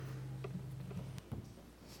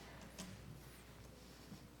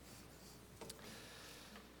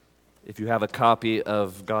If you have a copy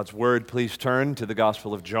of God's Word, please turn to the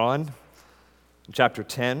Gospel of John, chapter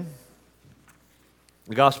 10.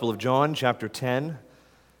 The Gospel of John, chapter 10,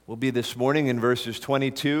 will be this morning in verses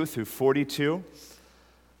 22 through 42.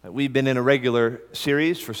 We've been in a regular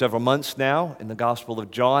series for several months now in the Gospel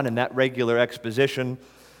of John, and that regular exposition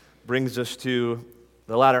brings us to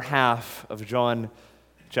the latter half of John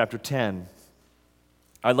chapter 10.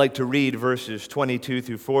 I'd like to read verses 22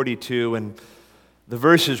 through 42, and the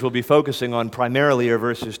verses we'll be focusing on primarily are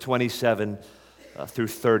verses 27 through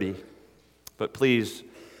 30. But please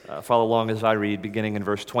follow along as I read, beginning in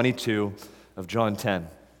verse 22 of John 10.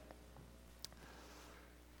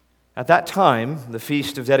 At that time, the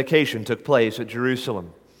Feast of Dedication took place at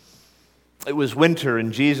Jerusalem. It was winter,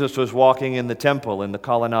 and Jesus was walking in the temple in the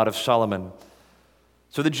colonnade of Solomon.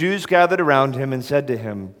 So the Jews gathered around him and said to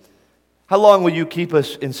him, "How long will you keep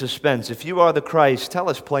us in suspense? If you are the Christ, tell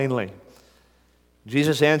us plainly."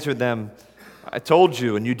 Jesus answered them, "I told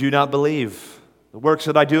you, and you do not believe. The works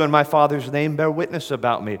that I do in my Father's name bear witness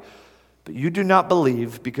about me. But you do not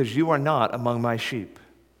believe because you are not among my sheep.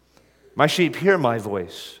 My sheep hear my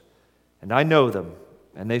voice, and I know them,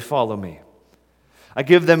 and they follow me. I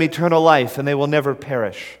give them eternal life, and they will never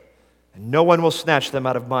perish, and no one will snatch them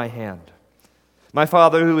out of my hand. My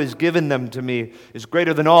Father who has given them to me is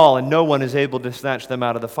greater than all, and no one is able to snatch them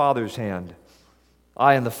out of the Father's hand.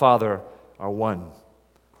 I and the Father are one."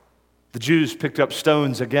 The Jews picked up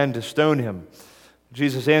stones again to stone him.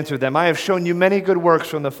 Jesus answered them, "I have shown you many good works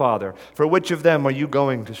from the Father. For which of them are you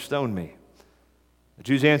going to stone me?" The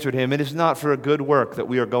Jews answered him, "It is not for a good work that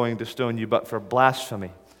we are going to stone you, but for blasphemy,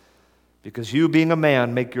 because you, being a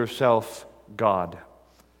man, make yourself God."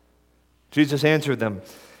 Jesus answered them,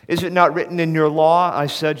 "Is it not written in your law, I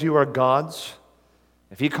said you are gods?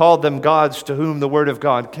 If he called them gods to whom the word of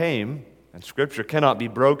God came, and Scripture cannot be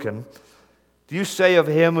broken, do you say of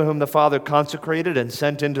him whom the Father consecrated and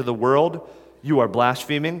sent into the world, you are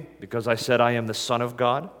blaspheming, because I said I am the Son of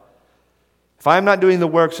God? If I am not doing the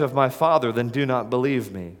works of my Father, then do not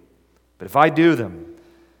believe me. But if I do them,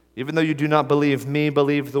 even though you do not believe me,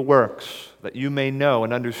 believe the works, that you may know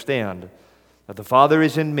and understand that the Father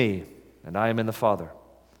is in me, and I am in the Father."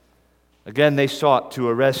 Again they sought to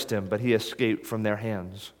arrest him, but he escaped from their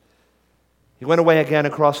hands. He went away again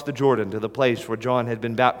across the Jordan to the place where John had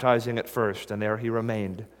been baptizing at first, and there he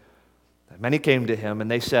remained. Many came to him,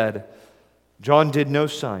 and they said, "John did no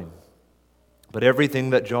sign, but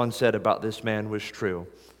everything that John said about this man was true,"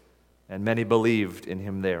 and many believed in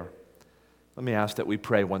him there. Let me ask that we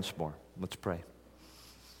pray once more. Let's pray.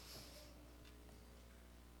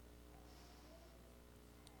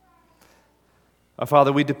 Our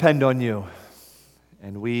Father, we depend on you,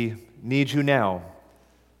 and we need you now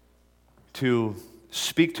to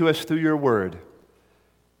speak to us through your word,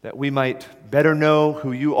 that we might better know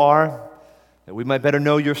who you are, that we might better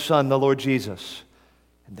know your Son, the Lord Jesus,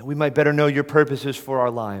 and that we might better know your purposes for our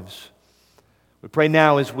lives. We pray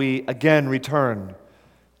now as we again return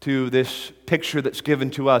to this picture that's given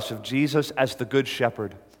to us of Jesus as the Good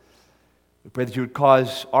Shepherd. We pray that you would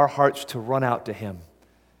cause our hearts to run out to him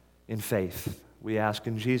in faith. We ask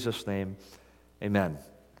in Jesus' name, amen.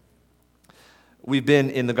 We've been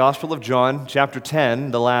in the Gospel of John, chapter 10,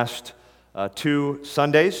 the last 2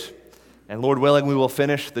 Sundays, and Lord willing, we will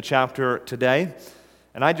finish the chapter today.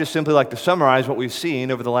 And I'd just simply like to summarize what we've seen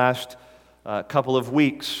over the last couple of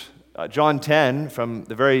weeks. John 10, from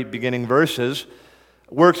the very beginning verses,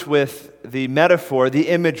 works with the metaphor, the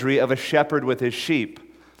imagery of a shepherd with his sheep.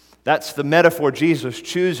 That's the metaphor Jesus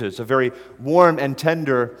chooses, a very warm and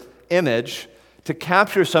tender image to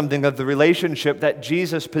capture something of the relationship that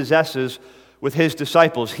Jesus possesses with his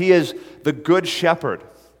disciples. He is the good shepherd,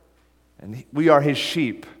 and we are his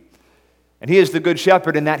sheep. And he is the good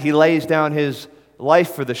shepherd in that he lays down his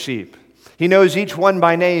life for the sheep. He knows each one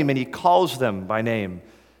by name, and he calls them by name,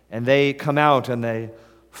 and they come out and they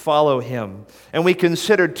follow him. And we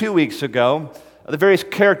considered 2 weeks ago the various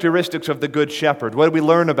characteristics of the good shepherd. What did we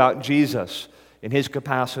learn about Jesus in his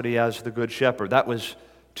capacity as the good shepherd? That was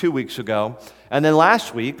 2 weeks ago. And then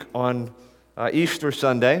last week on Easter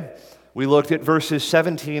Sunday, we looked at verses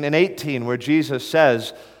 17 and 18 where Jesus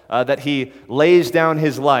says that he lays down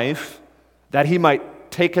his life that he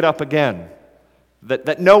might take it up again.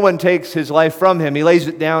 That no one takes his life from him. He lays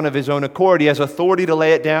it down of his own accord. He has authority to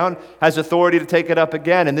lay it down, has authority to take it up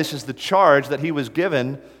again. And this is the charge that he was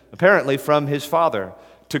given, apparently, from his Father.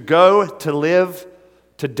 To go, to live,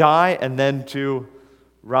 to die, and then to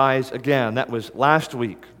rise again. That was last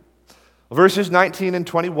week. Verses 19 and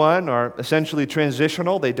 21 are essentially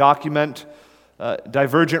transitional. They document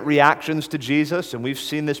divergent reactions to Jesus, and we've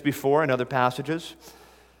seen this before in other passages.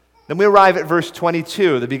 Then we arrive at verse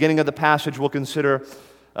 22, the beginning of the passage we'll consider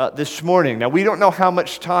this morning. Now, we don't know how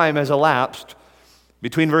much time has elapsed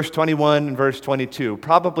between verse 21 and verse 22.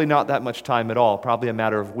 Probably not that much time at all, probably a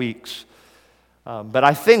matter of weeks. But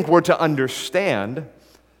I think we're to understand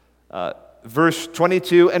verse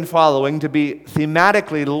 22 and following to be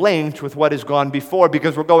thematically linked with what has gone before,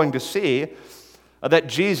 because we're going to see that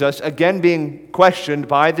Jesus, again being questioned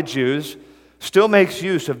by the Jews, still makes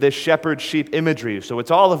use of this shepherd-sheep imagery. So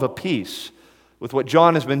it's all of a piece with what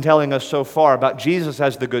John has been telling us so far about Jesus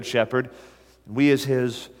as the Good Shepherd, and we as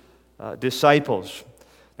his disciples.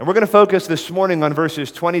 And we're going to focus this morning on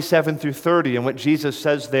verses 27 through 30 and what Jesus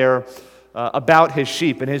says there about his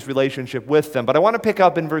sheep and his relationship with them. But I want to pick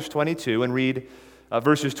up in verse 22 and read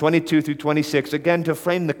verses 22 through 26, again to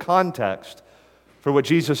frame the context for what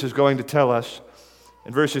Jesus is going to tell us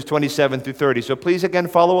in verses 27 through 30. So please again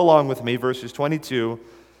follow along with me, verses 22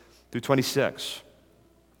 through 26.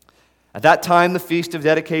 At that time, the Feast of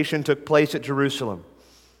Dedication took place at Jerusalem.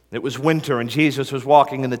 It was winter, and Jesus was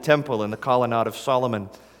walking in the temple in the colonnade of Solomon.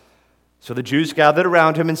 So the Jews gathered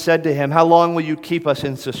around him and said to him, "How long will you keep us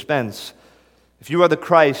in suspense? If you are the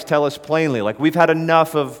Christ, tell us plainly." Like, we've had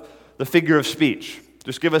enough of the figure of speech.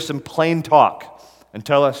 Just give us some plain talk and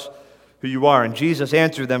tell us who you are. And Jesus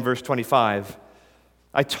answered them, verse 25,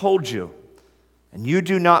 "I told you, and you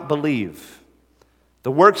do not believe.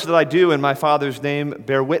 The works that I do in my Father's name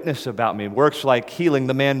bear witness about me." Works like healing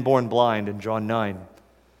the man born blind in John 9.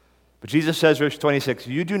 But Jesus says, verse 26,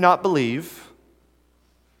 "You do not believe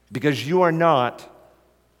because you are not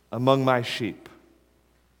among my sheep."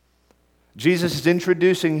 Jesus is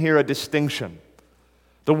introducing here a distinction.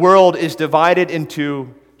 The world is divided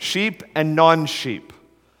into sheep and non-sheep.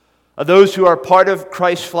 Those who are part of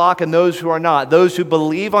Christ's flock and those who are not. Those who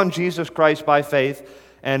believe on Jesus Christ by faith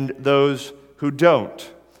and those who don't.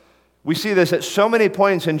 We see this at so many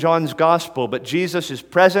points in John's gospel, but Jesus is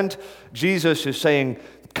present. Jesus is saying,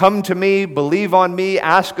 "Come to me, believe on me,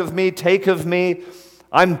 ask of me, take of me.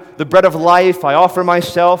 I'm the bread of life. I offer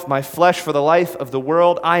myself, my flesh for the life of the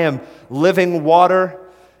world. I am living water."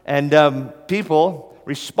 And people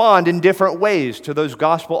respond in different ways to those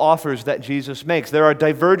gospel offers that Jesus makes. There are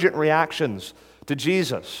divergent reactions to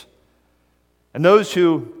Jesus. And those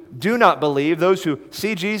who do not believe, those who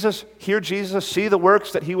see Jesus, hear Jesus, see the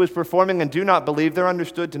works that he was performing and do not believe, they're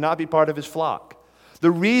understood to not be part of his flock.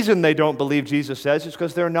 The reason they don't believe, Jesus says, is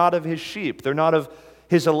because they're not of his sheep. They're not of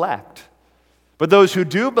his elect. But those who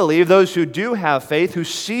do believe, those who do have faith, who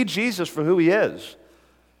see Jesus for who he is,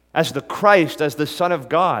 as the Christ, as the Son of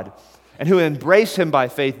God, and who embrace him by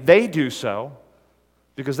faith, they do so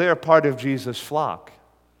because they are part of Jesus' flock.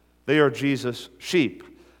 They are Jesus' sheep.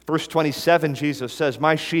 Verse 27, Jesus says,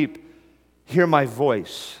 "My sheep hear my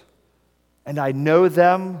voice, and I know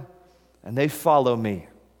them, and they follow me."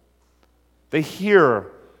 They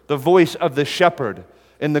hear the voice of the shepherd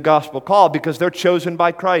in the gospel call because they're chosen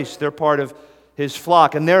by Christ. They're part of his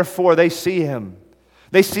flock, and therefore they see him.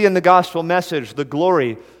 They see in the gospel message the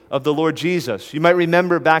glory of the Lord Jesus. You might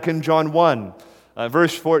remember back in John 1,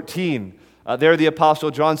 verse 14, there the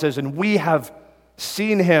Apostle John says, "And we have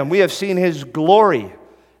seen him, we have seen his glory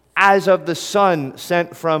as of the Son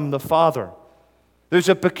sent from the Father." There's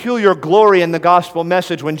a peculiar glory in the gospel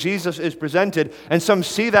message when Jesus is presented, and some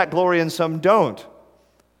see that glory and some don't.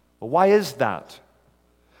 Well, why is that?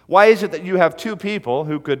 Why is it that you have two people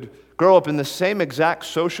who could grow up in the same exact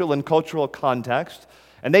social and cultural context,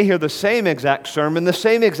 and they hear the same exact sermon, the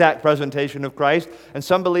same exact presentation of Christ, and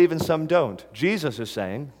some believe and some don't? Jesus is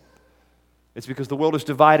saying it's because the world is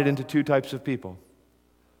divided into two types of people.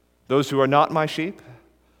 Those who are not my sheep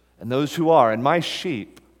and those who are. And my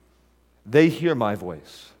sheep, they hear my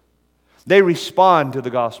voice. They respond to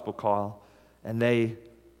the gospel call, and they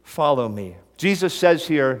follow me. Jesus says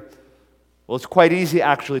here, well, it's quite easy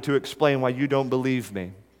actually to explain why you don't believe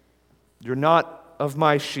me. You're not of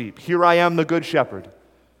my sheep. Here I am, the good shepherd.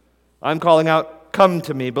 I'm calling out, "Come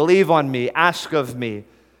to me, believe on me, ask of me,"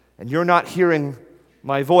 and you're not hearing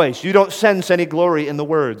my voice. You don't sense any glory in the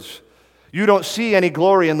words. You don't see any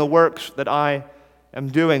glory in the works that I am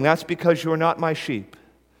doing. That's because you're not my sheep,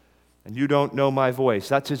 and you don't know my voice.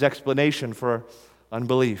 That's his explanation for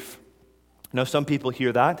unbelief. Now, some people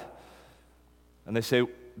hear that, and they say,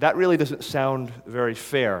 that really doesn't sound very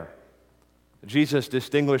fair. Jesus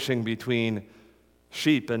distinguishing between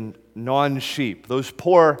sheep and non-sheep, those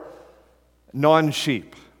poor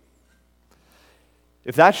non-sheep.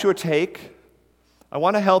 If that's your take, I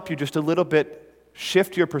want to help you just a little bit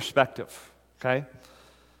shift your perspective, okay?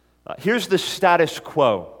 Here's the status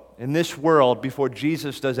quo in this world before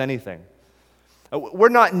Jesus does anything. We're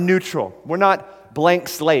not neutral. We're not blank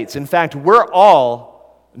slates. In fact, we're all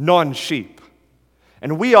non-sheep.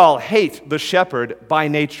 And we all hate the shepherd by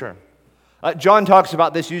nature. John talks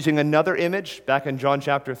about this using another image back in John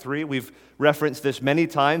chapter 3. We've referenced this many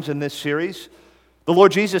times in this series. The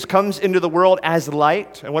Lord Jesus comes into the world as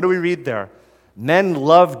light. And what do we read there? Men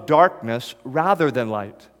love darkness rather than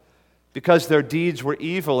light because their deeds were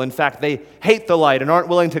evil. In fact, they hate the light and aren't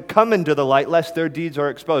willing to come into the light lest their deeds are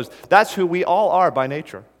exposed. That's who we all are by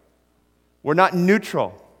nature. We're not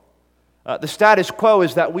neutral. The status quo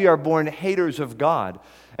is that we are born haters of God.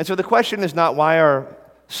 And so the question is not why are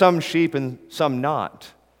some sheep and some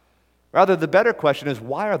not. Rather, the better question is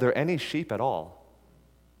why are there any sheep at all?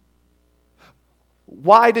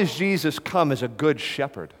 Why does Jesus come as a good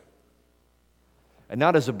shepherd and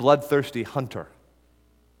not as a bloodthirsty hunter?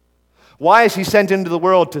 Why is he sent into the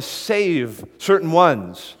world to save certain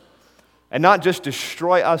ones and not just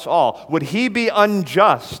destroy us all? Would he be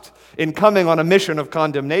unjust in coming on a mission of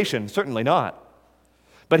condemnation? Certainly not.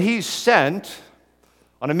 But he's sent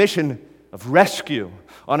on a mission of rescue,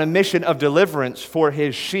 on a mission of deliverance for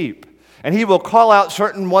his sheep. And he will call out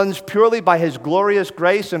certain ones purely by his glorious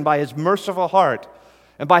grace and by his merciful heart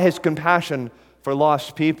and by his compassion for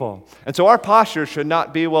lost people. And so our posture should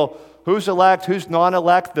not be, well, who's elect, who's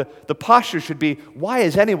non-elect? The posture should be, why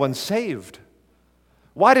is anyone saved?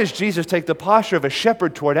 Why does Jesus take the posture of a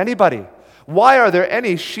shepherd toward anybody? Why are there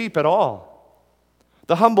any sheep at all?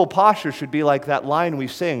 The humble posture should be like that line we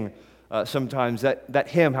sing sometimes, that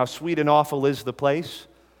hymn, how sweet and awful is the place.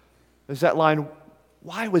 There's that line,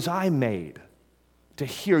 why was I made to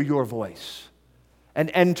hear your voice and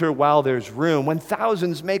enter while there's room, when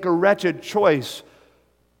thousands make a wretched choice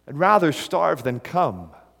and rather starve than come?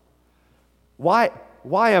 Why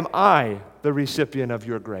am I the recipient of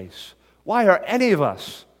your grace? Why are any of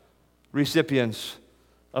us recipients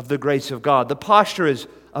of the grace of God? The posture is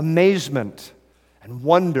amazement and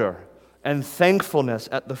wonder and thankfulness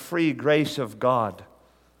at the free grace of God.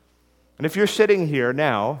 And if you're sitting here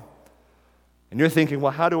now and you're thinking,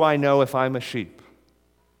 well, how do I know if I'm a sheep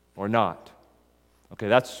or not? Okay,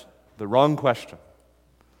 that's the wrong question.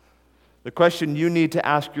 The question you need to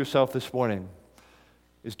ask yourself this morning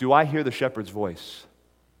is, do I hear the shepherd's voice?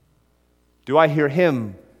 Do I hear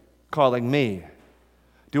him calling me?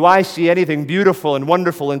 Do I see anything beautiful and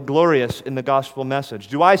wonderful and glorious in the gospel message?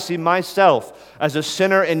 Do I see myself as a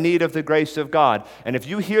sinner in need of the grace of God? And if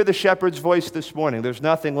you hear the shepherd's voice this morning, there's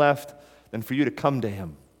nothing left than for you to come to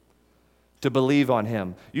him, to believe on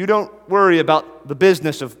him. You don't worry about the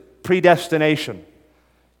business of predestination.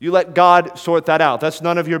 You let God sort that out. That's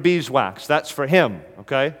none of your beeswax. That's for him,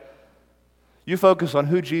 okay? You focus on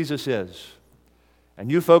who Jesus is, and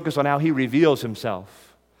you focus on how he reveals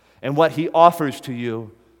himself and what he offers to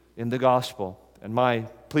you in the gospel. And my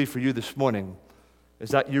plea for you this morning is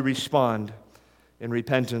that you respond in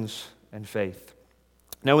repentance and faith.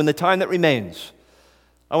 Now, in the time that remains,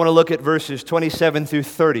 I want to look at verses 27 through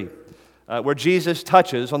 30, where Jesus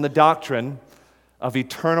touches on the doctrine of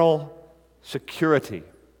eternal security.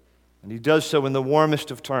 And he does so in the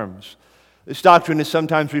warmest of terms. This doctrine is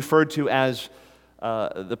sometimes referred to as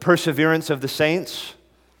the perseverance of the saints,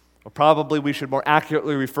 or probably we should more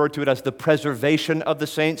accurately refer to it as the preservation of the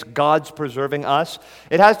saints, God's preserving us.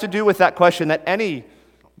 It has to do with that question that any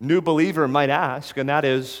new believer might ask, and that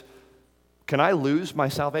is, can I lose my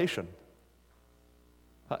salvation?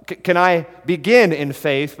 Can I begin in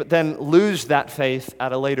faith, but then lose that faith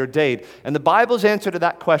at a later date? And the Bible's answer to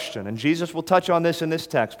that question, and Jesus will touch on this in this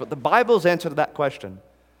text, but the Bible's answer to that question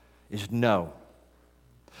is no.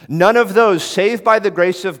 None of those saved by the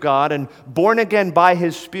grace of God and born again by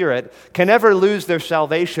his Spirit can ever lose their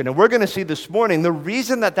salvation. And we're going to see this morning the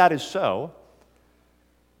reason that is so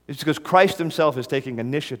is because Christ himself is taking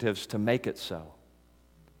initiatives to make it so.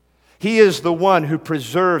 He is the one who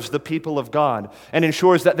preserves the people of God and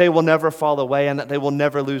ensures that they will never fall away and that they will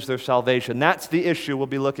never lose their salvation. That's the issue we'll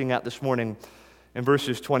be looking at this morning in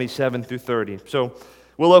verses 27 through 30. So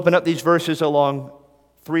we'll open up these verses along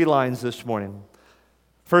 3 lines this morning.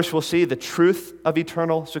 First, we'll see the truth of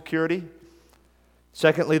eternal security.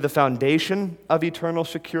 Secondly, the foundation of eternal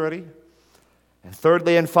security. And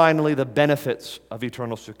thirdly and finally, the benefits of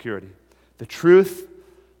eternal security. The truth,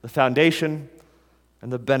 the foundation,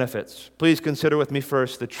 and the benefits. Please consider with me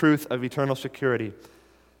first the truth of eternal security.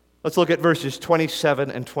 Let's look at verses 27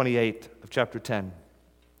 and 28 of chapter 10.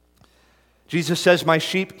 Jesus says, "My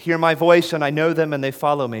sheep hear my voice, and I know them, and they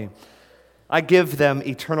follow me. I give them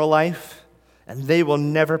eternal life, and they will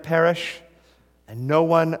never perish, and no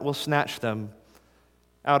one will snatch them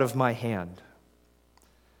out of my hand."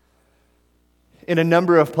 In a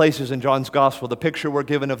number of places in John's gospel, the picture we're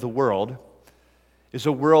given of the world is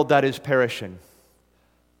a world that is perishing.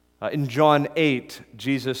 In John 8,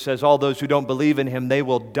 Jesus says, all those who don't believe in him, they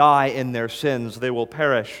will die in their sins. They will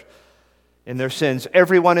perish in their sins.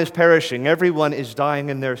 Everyone is perishing. Everyone is dying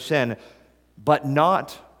in their sin, but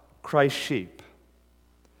not Christ's sheep.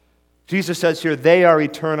 Jesus says here, they are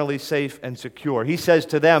eternally safe and secure. He says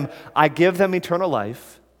to them, I give them eternal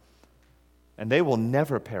life, and they will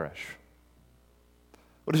never perish.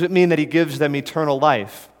 What does it mean that he gives them eternal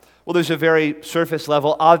life? Well, there's a very surface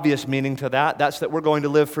level, obvious meaning to that. That's that we're going to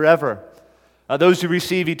live forever. Those who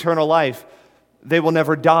receive eternal life, they will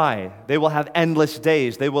never die. They will have endless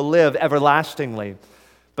days. They will live everlastingly.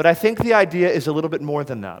 But I think the idea is a little bit more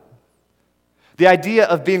than that. The idea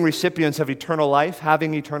of being recipients of eternal life,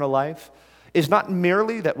 having eternal life, is not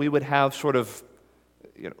merely that we would have sort of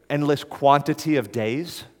endless quantity of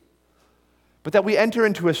days, but that we enter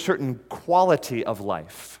into a certain quality of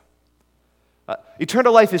life.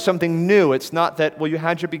 Eternal life is something new. It's not that, well, you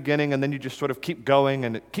had your beginning and then you just sort of keep going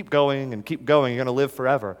and keep going and keep going. You're going to live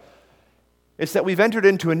forever. It's that we've entered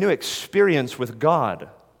into a new experience with God,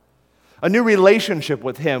 a new relationship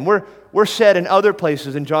with him. We're said in other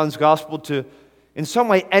places in John's gospel to, in some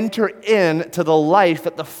way, enter into the life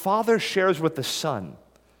that the Father shares with the Son.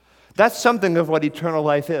 That's something of what eternal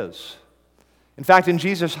life is. In fact, in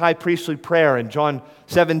Jesus' high priestly prayer in John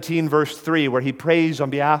 17, verse 3, where he prays on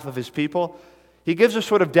behalf of his people, he gives a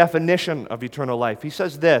sort of definition of eternal life. He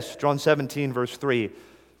says this, John 17, verse 3,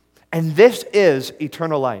 and this is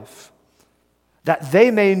eternal life, that they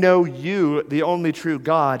may know you, the only true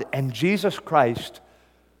God, and Jesus Christ,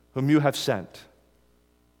 whom you have sent.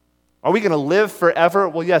 Are we going to live forever?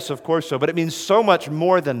 Well, yes, of course so, but it means so much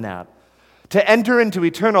more than that. To enter into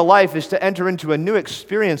eternal life is to enter into a new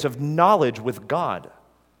experience of knowledge with God,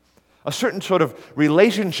 a certain sort of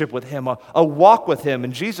relationship with him, a walk with him.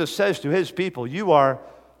 And Jesus says to his people, you are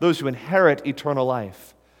those who inherit eternal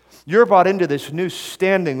life. You're brought into this new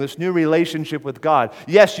standing, this new relationship with God.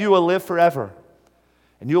 Yes, you will live forever,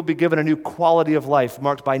 and you'll be given a new quality of life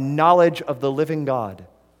marked by knowledge of the living God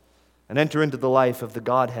and enter into the life of the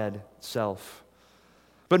Godhead itself.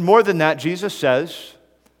 But more than that, Jesus says,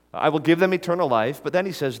 I will give them eternal life, but then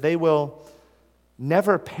he says they will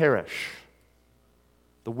never perish.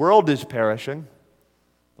 The world is perishing.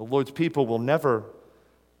 The Lord's people will never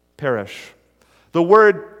perish. The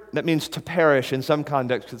word that means to perish in some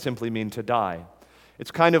contexts could simply mean to die.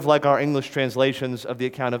 It's kind of like our English translations of the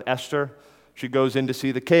account of Esther. She goes in to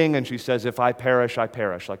see the king and she says, if I perish, I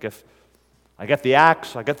perish. Like if I get the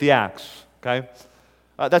axe, I get the axe. Okay?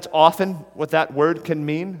 That's often what that word can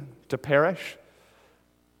mean, to perish.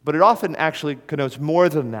 But it often actually connotes more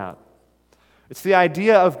than that. It's the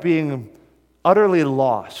idea of being utterly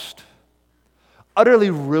lost, utterly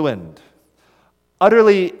ruined,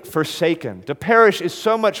 utterly forsaken. To perish is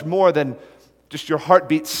so much more than just your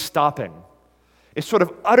heartbeat stopping. It's sort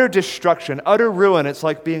of utter destruction, utter ruin. It's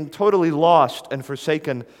like being totally lost and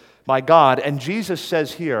forsaken by God. And Jesus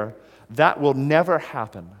says here, that will never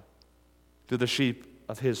happen to the sheep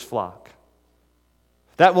of his flock.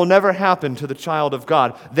 That will never happen to the child of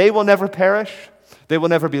God. They will never perish. They will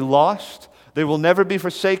never be lost. They will never be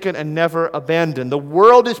forsaken and never abandoned. The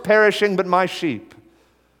world is perishing, but my sheep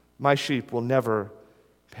will never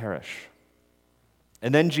perish.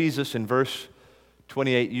 And then Jesus in verse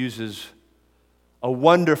 28 uses a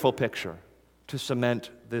wonderful picture to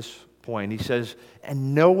cement this point. He says,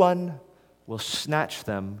 and no one will snatch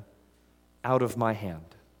them out of my hand.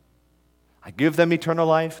 I give them eternal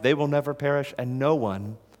life, they will never perish, and no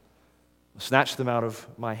one will snatch them out of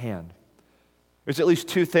my hand. There's at least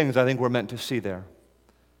two things I think we're meant to see there.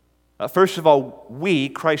 First of all, we,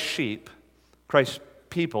 Christ's sheep, Christ's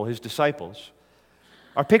people, his disciples,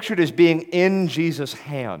 are pictured as being in Jesus'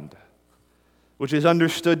 hand, which is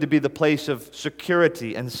understood to be the place of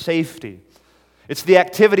security and safety. It's the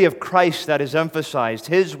activity of Christ that is emphasized,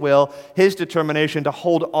 his will, his determination to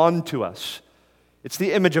hold on to us. It's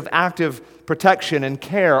the image of active protection and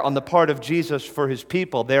care on the part of Jesus for his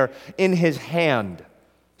people. They're in his hand,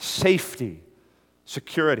 safety,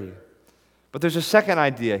 security. But there's a second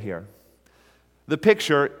idea here. The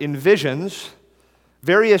picture envisions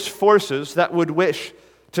various forces that would wish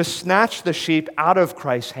to snatch the sheep out of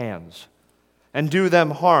Christ's hands and do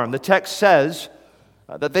them harm. The text says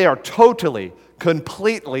that they are totally,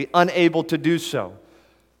 completely unable to do so.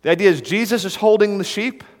 The idea is Jesus is holding the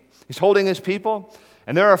sheep, he's holding his people,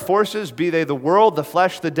 and there are forces, be they the world, the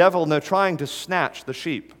flesh, the devil, and they're trying to snatch the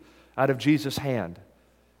sheep out of Jesus' hand.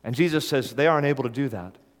 And Jesus says they aren't able to do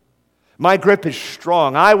that. My grip is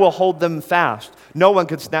strong. I will hold them fast. No one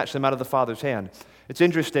can snatch them out of the Father's hand. It's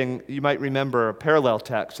interesting, you might remember a parallel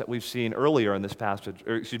text that we've seen earlier in this passage,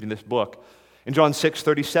 this book. In John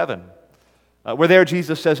 6:37, Where there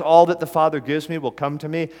Jesus says, all that the Father gives me will come to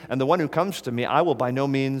me, and the one who comes to me I will by no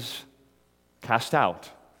means cast out.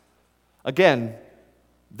 Again,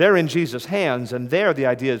 they're in Jesus' hands, and there the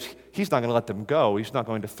idea is he's not going to let them go. He's not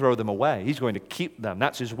going to throw them away. He's going to keep them.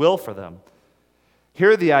 That's his will for them.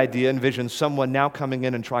 Here the idea envisions someone now coming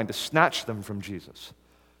in and trying to snatch them from Jesus.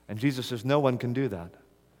 And Jesus says no one can do that.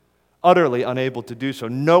 Utterly unable to do so.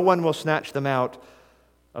 No one will snatch them out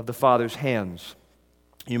of the Father's hands.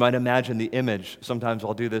 You might imagine the image. Sometimes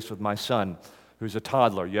I'll do this with my son, who's a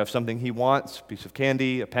toddler. You have something he wants, a piece of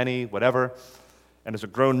candy, a penny, whatever. And as a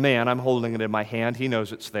grown man, I'm holding it in my hand. He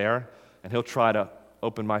knows it's there. And he'll try to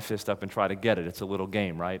open my fist up and try to get it. It's a little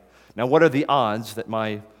game, right? Now, what are the odds that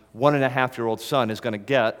my 1.5-year-old son is going to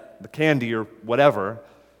get the candy or whatever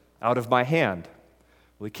out of my hand?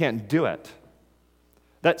 Well, he can't do it.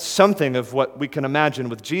 That's something of what we can imagine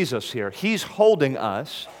with Jesus here. He's holding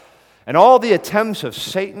us, and all the attempts of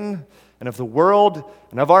Satan and of the world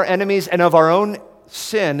and of our enemies and of our own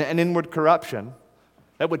sin and inward corruption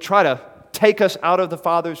that would try to take us out of the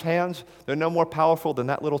Father's hands, they're no more powerful than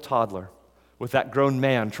that little toddler with that grown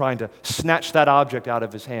man trying to snatch that object out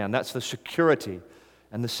of his hand. That's the security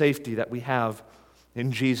and the safety that we have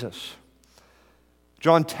in Jesus.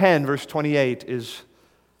 John 10, verse 28 is,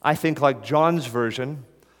 I think, like John's version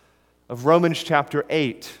of Romans chapter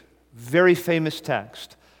 8, very famous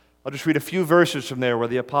text. I'll just read a few verses from there where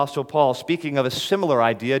the Apostle Paul, speaking of a similar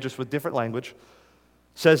idea, just with different language,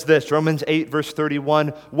 says this, Romans 8, verse 31,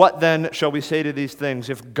 "What then shall we say to these things?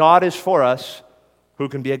 If God is for us, who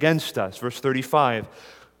can be against us?" Verse 35,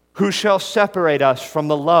 "Who shall separate us from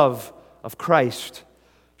the love of Christ?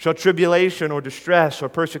 Shall tribulation or distress or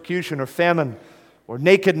persecution or famine or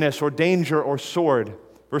nakedness or danger or sword?"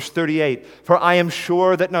 Verse 38, "For I am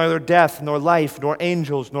sure that neither death nor life nor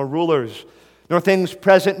angels nor rulers nor things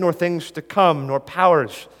present nor things to come nor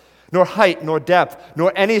powers nor height nor depth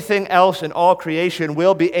nor anything else in all creation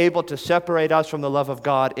will be able to separate us from the love of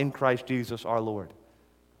God in Christ Jesus our Lord."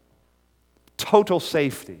 Total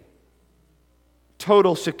safety,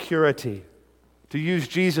 total security. To use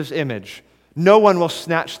Jesus' image, no one will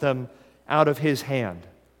snatch them out of his hand.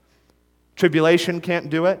 Tribulation can't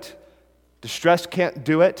do it. Distress can't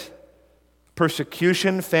do it.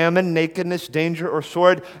 Persecution, famine, nakedness, danger, or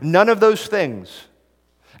sword, none of those things,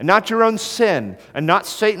 and not your own sin, and not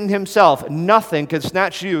Satan himself, nothing can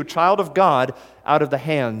snatch you, child of God, out of the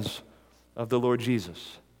hands of the Lord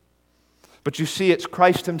Jesus. But you see, it's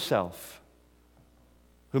Christ himself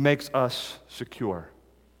who makes us secure.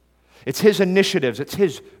 It's his initiatives, it's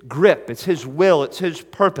his grip, it's his will, it's his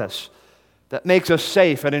purpose that makes us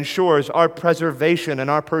safe and ensures our preservation and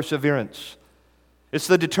our perseverance. It's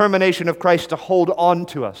the determination of Christ to hold on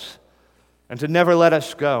to us and to never let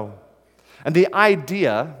us go. And the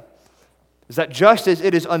idea is that just as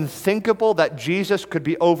it is unthinkable that Jesus could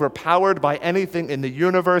be overpowered by anything in the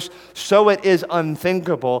universe, so it is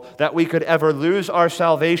unthinkable that we could ever lose our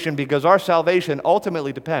salvation, because our salvation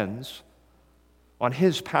ultimately depends on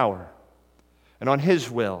his power and on his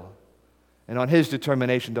will and on his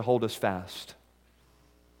determination to hold us fast.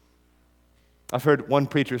 I've heard one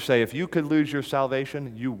preacher say, if you could lose your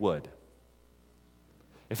salvation, you would.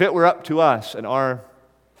 If it were up to us and our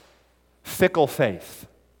fickle faith,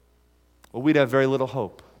 well, we'd have very little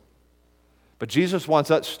hope. But Jesus wants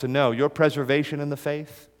us to know your preservation in the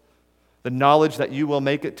faith, the knowledge that you will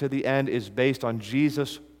make it to the end, is based on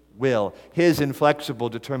Jesus' will, his inflexible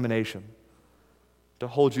determination to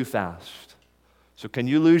hold you fast. So can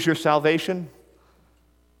you lose your salvation?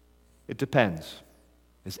 It depends.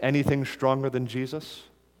 Is anything stronger than Jesus?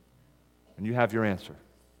 And you have your answer.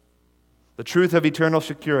 The truth of eternal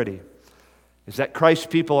security is that Christ's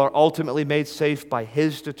people are ultimately made safe by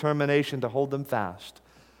his determination to hold them fast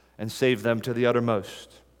and save them to the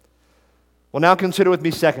uttermost. Well, now consider with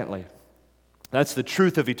me secondly. That's the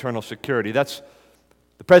truth of eternal security. That's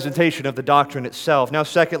the presentation of the doctrine itself. Now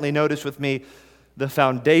secondly, notice with me the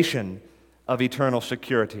foundation of eternal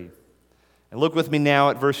security. And look with me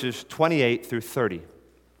now at verses 28 through 30.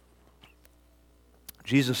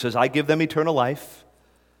 Jesus says, "I give them eternal life,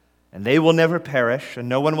 and they will never perish, and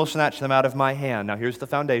no one will snatch them out of my hand." Now here's the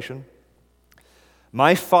foundation.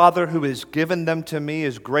 "My Father who has given them to me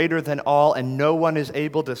is greater than all, and no one is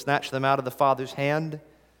able to snatch them out of the Father's hand.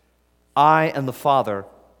 I and the Father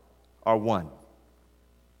are one."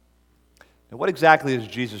 Now what exactly is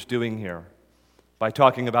Jesus doing here by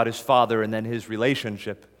talking about his Father and then his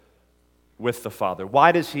relationship with the Father?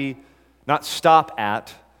 Why does he not stop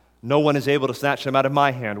at, "No one is able to snatch them out of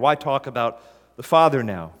my hand"? Why talk about the Father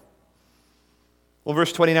now? Well,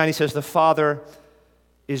 verse 29, he says, "The Father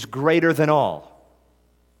is greater than all."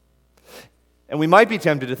 And we might be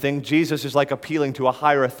tempted to think Jesus is like appealing to a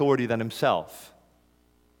higher authority than himself.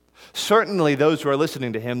 Certainly those who are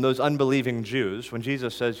listening to him, those unbelieving Jews, when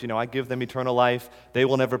Jesus says, I give them eternal life, they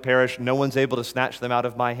will never perish, no one's able to snatch them out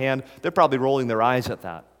of my hand, they're probably rolling their eyes at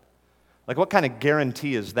that. Like, what kind of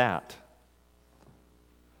guarantee is that?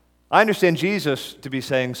 I understand Jesus to be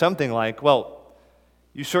saying something like, well,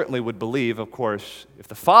 you certainly would believe, of course, if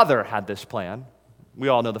the Father had this plan. We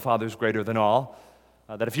all know the Father's greater than all.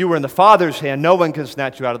 That if you were in the Father's hand, no one can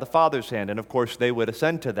snatch you out of the Father's hand. And of course, they would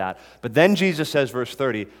assent to that. But then Jesus says, verse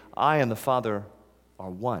 30, I and the Father are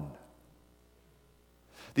one.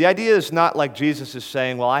 The idea is not like Jesus is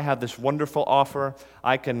saying, well, I have this wonderful offer.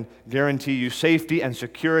 I can guarantee you safety and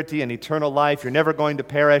security and eternal life. You're never going to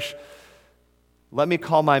perish. Let me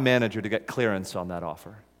call my manager to get clearance on that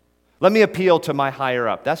offer. Let me appeal to my higher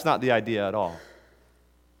up. That's not the idea at all.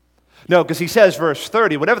 No, because he says, verse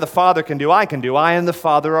 30, whatever the Father can do. I and the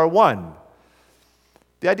Father are one.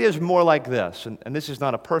 The idea is more like this, and this is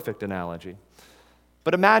not a perfect analogy.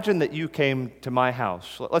 But imagine that you came to my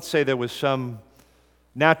house. Let's say there was some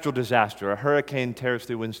natural disaster. A hurricane tears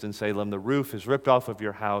through Winston-Salem. The roof is ripped off of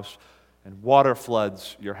your house, and water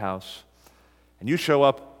floods your house. And you show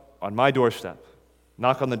up on my doorstep,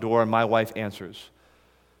 knock on the door, and my wife answers.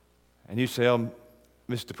 And you say,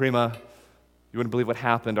 Mr. Prima, you wouldn't believe what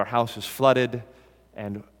happened. Our house is flooded,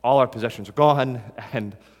 and all our possessions are gone,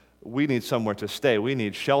 and we need somewhere to stay. We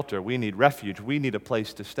need shelter. We need refuge. We need a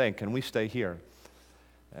place to stay. Can we stay here?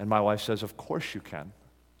 And my wife says, of course you can.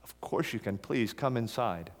 Of course you can. Please come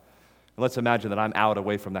inside. And let's imagine that I'm out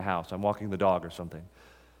away from the house. I'm walking the dog or something.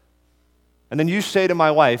 And then you say to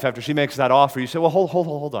my wife, after she makes that offer, you say, well,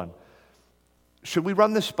 hold on. Should we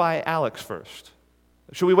run this by Alex first?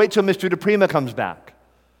 Should we wait till Mr. DePrima comes back?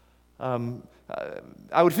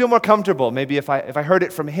 I would feel more comfortable maybe if I heard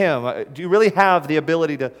it from him. Do you really have the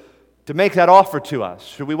ability to make that offer to us?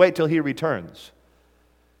 Should we wait till he returns?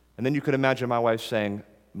 And then you could imagine my wife saying,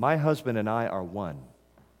 my husband and I are one.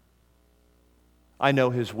 I know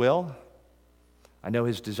his will. I know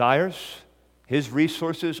his desires. His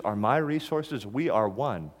resources are my resources. We are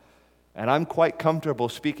one. And I'm quite comfortable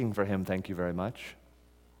speaking for him, thank you very much.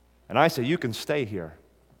 And I say, you can stay here.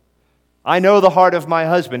 I know the heart of my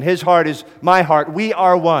husband. His heart is my heart. We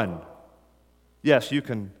are one. Yes, you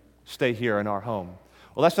can stay here in our home.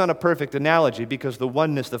 Well, that's not a perfect analogy because the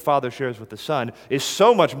oneness the Father shares with the Son is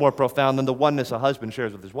so much more profound than the oneness a husband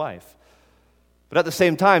shares with his wife. But at the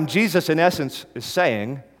same time, Jesus, in essence, is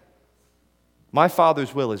saying, my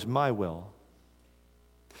Father's will is my will.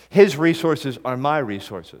 His resources are my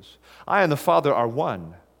resources. I and the Father are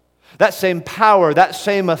one. That same power, that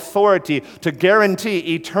same authority to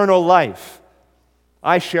guarantee eternal life,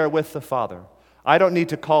 I share with the Father. I don't need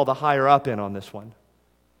to call the higher up in on this one.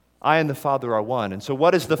 I and the Father are one. And so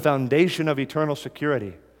what is the foundation of eternal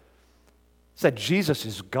security? It's that Jesus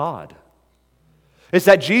is God. It's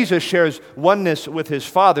that Jesus shares oneness with his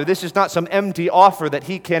Father. This is not some empty offer that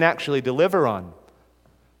he can actually deliver on.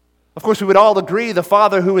 Of course, we would all agree the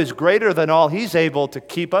Father who is greater than all, he's able to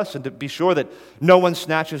keep us and to be sure that no one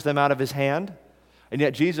snatches them out of his hand. And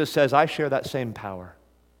yet Jesus says, I share that same power.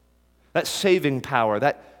 That saving power,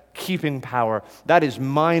 that keeping power, that is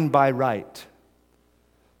mine by right.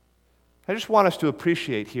 I just want us to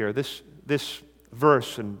appreciate here this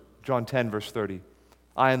verse in John 10, verse 30.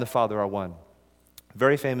 I and the Father are one.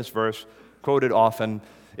 Very famous verse, quoted often.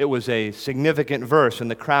 It was a significant verse in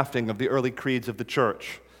the crafting of the early creeds of the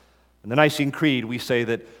church. In the Nicene Creed, we say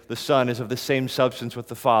that the Son is of the same substance with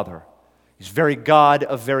the Father. He's very God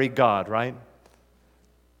of very God, right?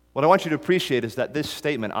 What I want you to appreciate is that this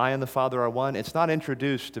statement, I and the Father are one, it's not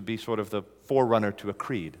introduced to be sort of the forerunner to a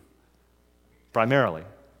creed, primarily.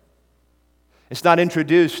 It's not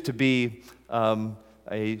introduced to be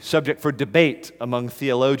a subject for debate among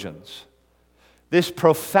theologians. This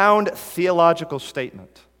profound theological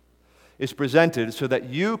statement is presented so that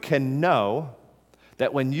you can know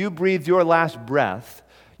that when you breathe your last breath,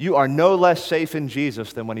 you are no less safe in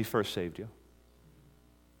Jesus than when he first saved you.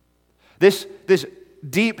 This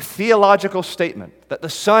deep theological statement that the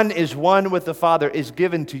Son is one with the Father is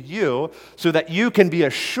given to you so that you can be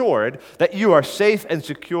assured that you are safe and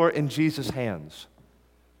secure in Jesus' hands.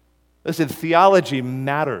 Listen, theology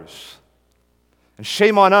matters. And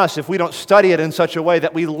shame on us if we don't study it in such a way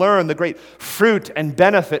that we learn the great fruit and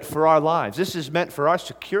benefit for our lives. This is meant for our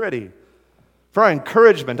security, for our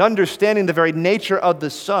encouragement. Understanding the very nature of the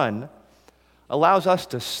Son allows us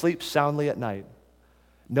to sleep soundly at night,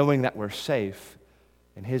 knowing that we're safe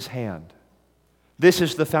in his hand. This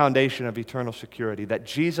is the foundation of eternal security, that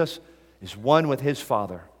Jesus is one with his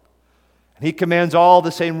Father. And he commands all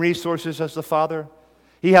the same resources as the Father.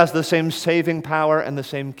 He has the same saving power and the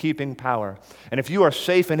same keeping power. And if you are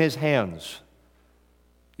safe in His hands,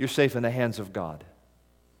 you're safe in the hands of God.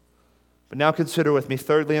 But now consider with me,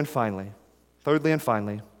 thirdly and finally,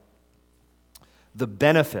 the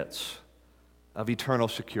benefits of eternal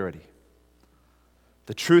security.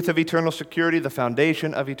 The truth of eternal security, the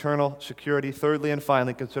foundation of eternal security. Thirdly and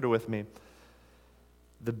finally, consider with me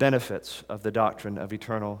the benefits of the doctrine of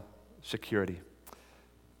eternal security.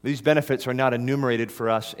 These benefits are not enumerated for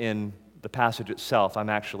us in the passage itself. I'm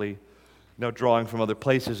actually drawing from other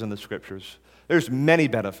places in the Scriptures. There's many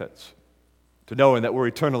benefits to knowing that we're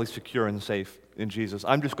eternally secure and safe in Jesus.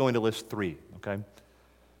 I'm just going to list three, okay?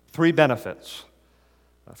 Three benefits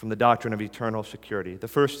from the doctrine of eternal security. The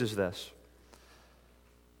first is this.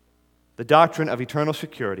 The doctrine of eternal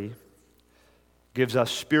security gives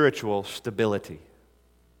us spiritual stability.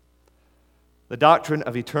 The doctrine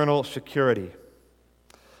of eternal security,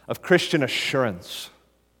 of Christian assurance,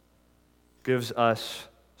 gives us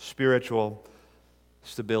spiritual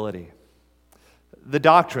stability. The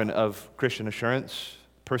doctrine of Christian assurance,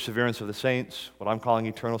 perseverance of the saints, what I'm calling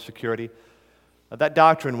eternal security, that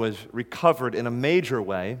doctrine was recovered in a major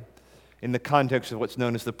way in the context of what's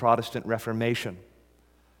known as the Protestant Reformation.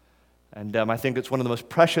 And I think it's one of the most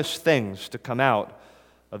precious things to come out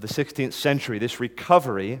of the 16th century, this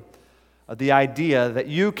recovery of the idea that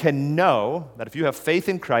you can know, that if you have faith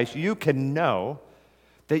in Christ, you can know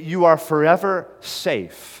that you are forever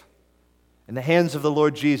safe in the hands of the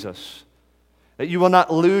Lord Jesus, that you will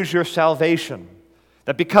not lose your salvation,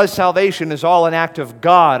 that because salvation is all an act of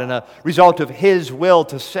God and a result of His will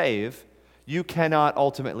to save, you cannot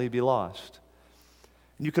ultimately be lost.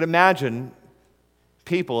 And you could imagine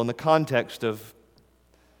people in the context of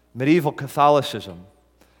medieval Catholicism,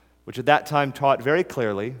 which at that time taught very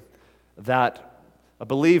clearly that a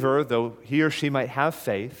believer, though he or she might have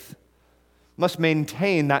faith, must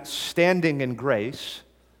maintain that standing in grace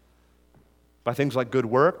by things like good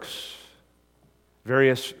works,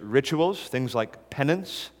 various rituals, things like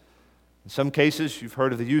penance. In some cases, you've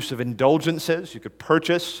heard of the use of indulgences. You could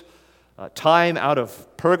purchase time out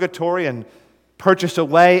of purgatory and purchase a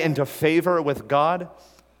way into favor with God.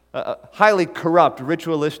 A highly corrupt,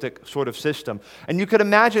 ritualistic sort of system. And you could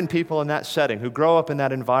imagine people in that setting who grow up in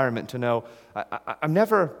that environment to know, I'm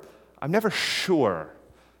never sure.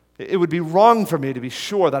 It would be wrong for me to be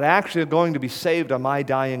sure that I actually am going to be saved on my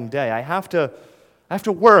dying day. I have to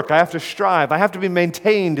work, I have to strive, I have to be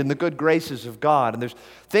maintained in the good graces of God. And there's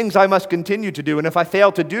things I must continue to do. And if I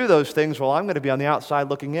fail to do those things, well, I'm going to be on the outside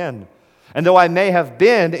looking in. And though I may have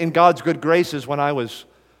been in God's good graces when I was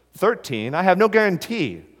 13, I have no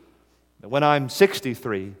guarantee that when I'm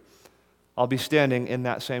 63, I'll be standing in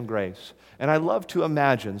that same grace. And I love to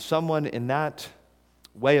imagine someone in that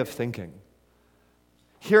way of thinking,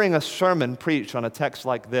 hearing a sermon preached on a text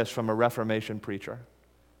like this from a Reformation preacher,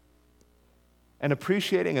 and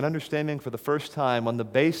appreciating and understanding for the first time on the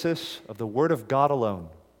basis of the Word of God alone,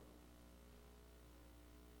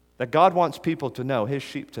 that God wants people to know, His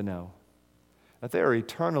sheep to know, that they are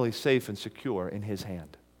eternally safe and secure in His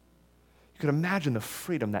hand. You can imagine the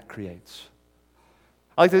freedom that creates.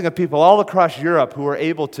 I like to think of people all across Europe who are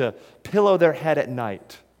able to pillow their head at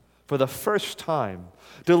night for the first time,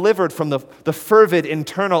 delivered from the fervid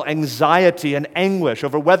internal anxiety and anguish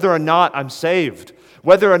over whether or not I'm saved,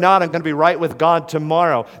 whether or not I'm going to be right with God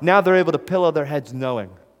tomorrow. Now they're able to pillow their heads knowing,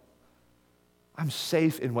 I'm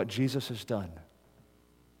safe in what Jesus has done.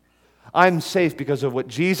 I'm safe because of what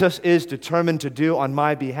Jesus is determined to do on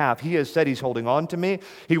my behalf. He has said He's holding on to me.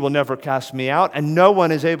 He will never cast me out, and no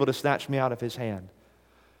one is able to snatch me out of His hand.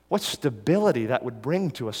 What stability that would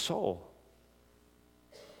bring to a soul.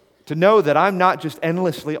 To know that I'm not just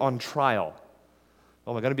endlessly on trial.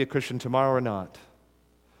 Oh, am I going to be a Christian tomorrow or not?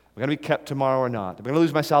 Am I going to be kept tomorrow or not? Am I going to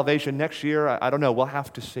lose my salvation next year? I don't know. We'll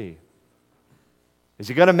have to see. Is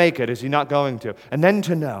he going to make it? Is he not going to? And then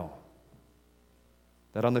to know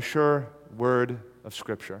that on the sure word of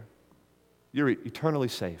Scripture, you're eternally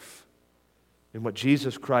safe in what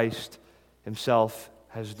Jesus Christ Himself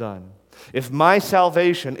has done. If my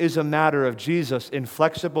salvation is a matter of Jesus'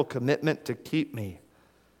 inflexible commitment to keep me,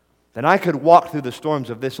 then I could walk through the storms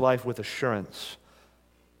of this life with assurance.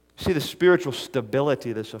 See the spiritual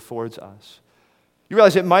stability this affords us. You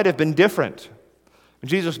realize it might have been different.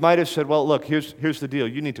 Jesus might have said, well, look, here's the deal.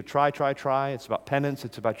 You need to try. It's about penance.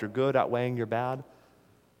 It's about your good outweighing your bad.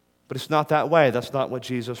 But it's not that way. That's not what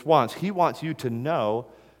Jesus wants. He wants you to know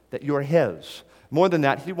that you're His. More than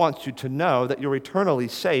that, He wants you to know that you're eternally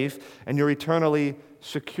safe and you're eternally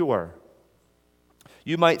secure.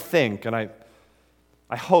 You might think, and I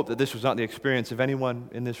hope that this was not the experience of anyone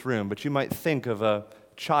in this room, but you might think of a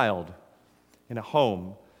child in a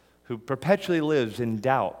home who perpetually lives in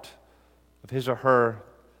doubt of his or her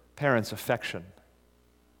parents' affection,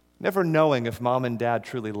 never knowing if mom and dad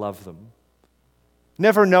truly love them,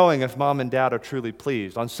 never knowing if mom and dad are truly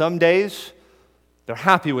pleased. On some days, they're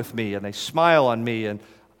happy with me and they smile on me and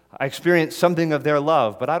I experience something of their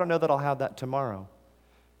love, but I don't know that I'll have that tomorrow.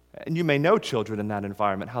 And you may know children in that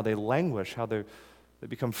environment, how they languish, how they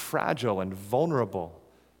become fragile and vulnerable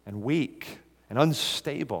and weak and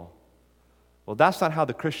unstable. Well, that's not how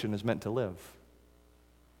the Christian is meant to live.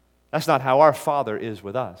 That's not how our Father is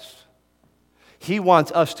with us. He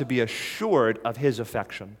wants us to be assured of His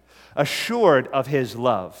affection, assured of His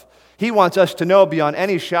love. He wants us to know beyond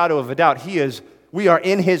any shadow of a doubt we are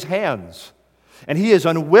in His hands. And He is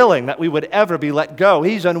unwilling that we would ever be let go.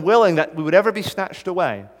 He's unwilling that we would ever be snatched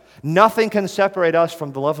away. Nothing can separate us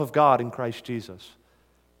from the love of God in Christ Jesus.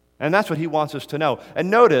 And that's what He wants us to know. And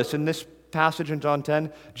notice in this passage in John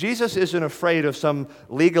 10, Jesus isn't afraid of some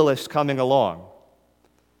legalist coming along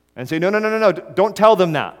and say, no, don't tell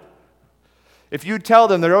them that. If you tell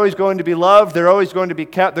them they're always going to be loved, they're always going to be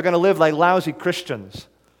kept, they're going to live like lousy Christians.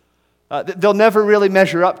 They'll never really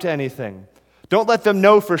measure up to anything. Don't let them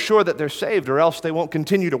know for sure that they're saved, or else they won't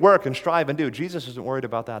continue to work and strive and do. Jesus isn't worried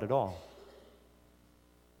about that at all.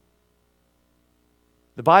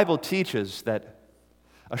 The Bible teaches that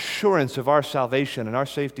assurance of our salvation and our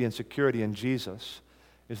safety and security in Jesus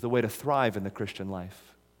is the way to thrive in the Christian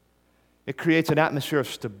life. It creates an atmosphere of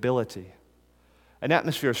stability, an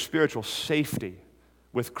atmosphere of spiritual safety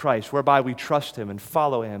with Christ, whereby we trust Him and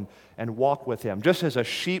follow Him and walk with Him. Just as a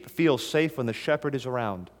sheep feels safe when the shepherd is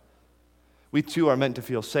around, we too are meant to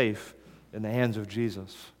feel safe in the hands of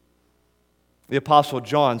Jesus. The Apostle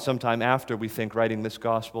John, sometime after, we think, writing this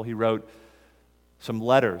gospel, he wrote some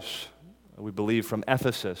letters, we believe, from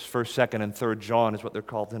Ephesus. 1st, 2nd, and 3rd John is what they're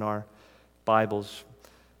called in our Bibles.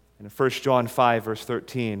 And in 1 John 5, verse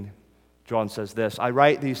 13, John says this, I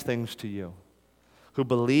write these things to you who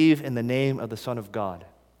believe in the name of the Son of God,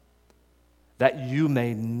 that you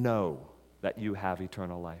may know that you have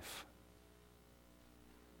eternal life.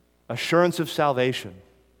 Assurance of salvation,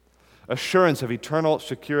 assurance of eternal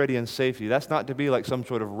security and safety. That's not to be like some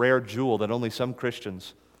sort of rare jewel that only some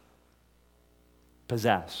Christians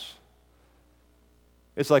possess.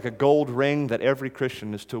 It's like a gold ring that every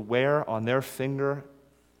Christian is to wear on their finger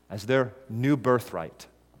as their new birthright.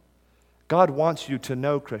 God wants you to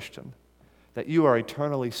know, Christian, that you are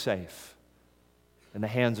eternally safe in the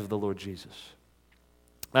hands of the Lord Jesus.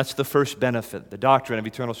 That's the first benefit. The doctrine of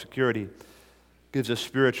eternal security gives us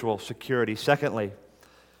spiritual security. Secondly,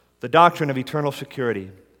 the doctrine of eternal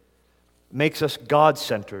security makes us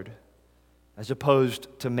God-centered as opposed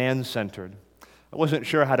to man-centered. I wasn't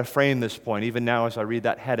sure how to frame this point. Even now as I read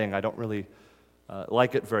that heading, I don't really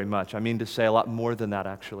like it very much. I mean to say a lot more than that,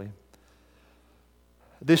 actually.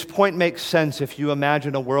 This point makes sense if you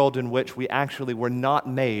imagine a world in which we actually were not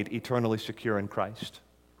made eternally secure in Christ.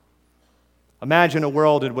 Imagine a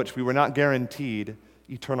world in which we were not guaranteed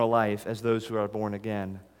eternal life as those who are born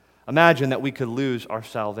again. Imagine that we could lose our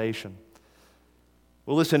salvation.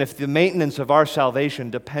 Well, listen, if the maintenance of our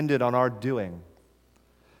salvation depended on our doing,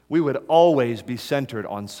 we would always be centered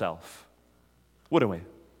on self, wouldn't we?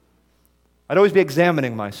 I'd always be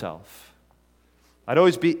examining myself. I'd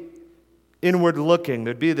always be inward looking.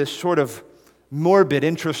 There'd be this sort of morbid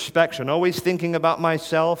introspection, always thinking about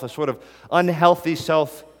myself, a sort of unhealthy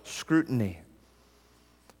self-scrutiny.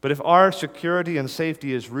 But if our security and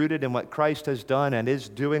safety is rooted in what Christ has done and is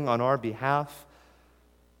doing on our behalf,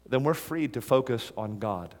 then we're freed to focus on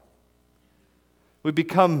God. We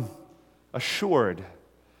become assured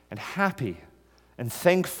and happy and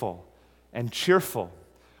thankful and cheerful.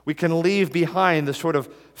 We can leave behind the sort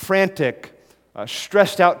of frantic,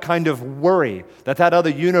 stressed out kind of worry that other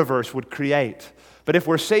universe would create. But if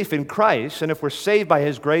we're safe in Christ, and if we're saved by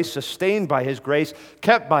His grace, sustained by His grace,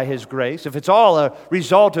 kept by His grace, if it's all a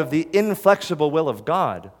result of the inflexible will of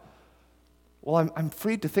God, well, I'm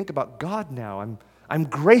free to think about God now. I'm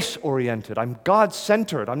grace-oriented. I'm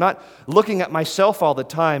God-centered. I'm not looking at myself all the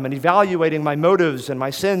time and evaluating my motives and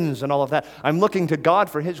my sins and all of that. I'm looking to God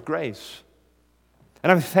for His grace.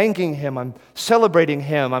 And I'm thanking Him. I'm celebrating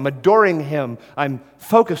Him. I'm adoring Him. I'm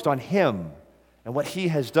focused on Him and what He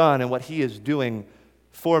has done and what He is doing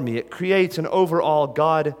for me. It creates an overall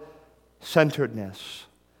God-centeredness.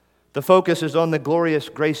 The focus is on the glorious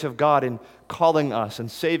grace of God in calling us and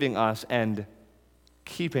saving us and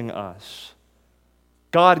keeping us.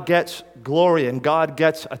 God gets glory and God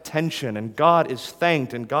gets attention and God is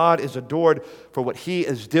thanked and God is adored for what He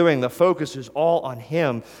is doing. The focus is all on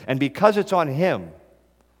Him. And because it's on Him,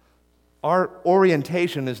 Our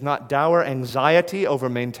orientation is not dour anxiety over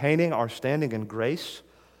maintaining our standing in grace,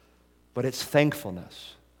 but it's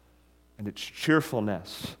thankfulness, and it's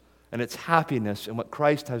cheerfulness, and it's happiness in what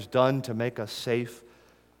Christ has done to make us safe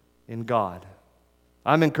in God.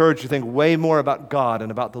 I'm encouraged to think way more about God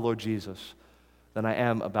and about the Lord Jesus than I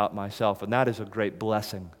am about myself, and that is a great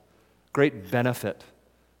blessing, great benefit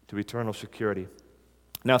to eternal security.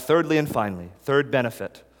 Now, thirdly and finally, third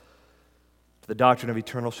benefit to the doctrine of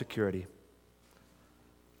eternal security.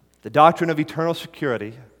 The doctrine of eternal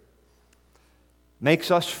security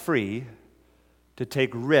makes us free to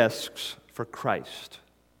take risks for Christ.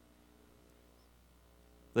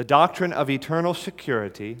 The doctrine of eternal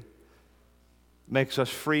security makes us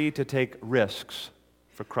free to take risks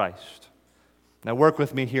for Christ. Now, work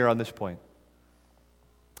with me here on this point.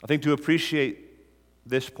 I think to appreciate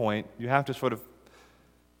this point, you have to sort of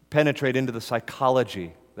penetrate into the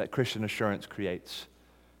psychology that Christian assurance creates,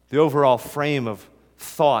 the overall frame of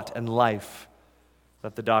thought and life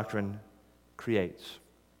that the doctrine creates.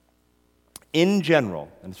 In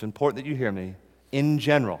general, and it's important that you hear me, in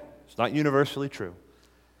general, it's not universally true.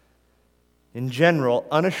 In general,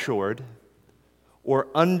 unassured or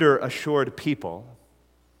underassured people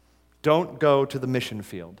don't go to the mission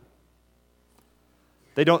field.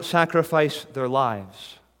 They don't sacrifice their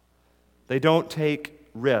lives. They don't take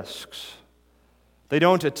risks. They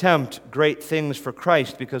don't attempt great things for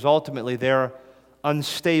Christ because ultimately they're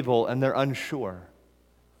unstable and they're unsure.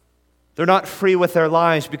 They're not free with their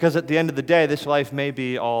lives because at the end of the day, this life may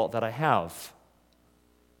be all that I have.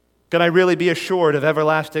 Can I really be assured of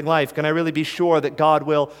everlasting life? Can I really be sure that God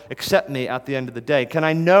will accept me at the end of the day? Can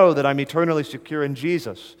I know that I'm eternally secure in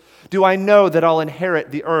Jesus? Do I know that I'll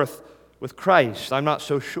inherit the earth with Christ? I'm not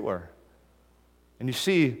so sure. And you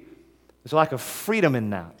see, there's a lack of freedom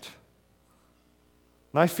in that.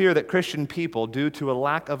 And I fear that Christian people, due to a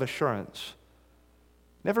lack of assurance,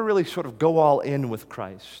 never really sort of go all in with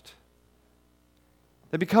Christ.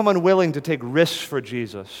 They become unwilling to take risks for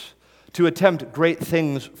Jesus, to attempt great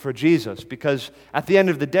things for Jesus, because at the end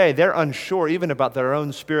of the day, they're unsure even about their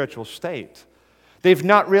own spiritual state. They've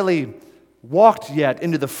not really walked yet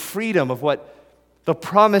into the freedom of what the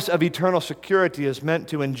promise of eternal security is meant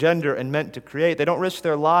to engender and meant to create. They don't risk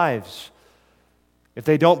their lives if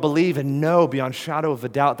they don't believe and know beyond shadow of a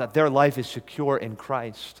doubt that their life is secure in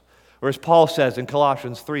Christ. Or as Paul says in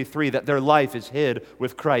Colossians 3:3, that their life is hid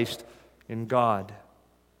with Christ in God.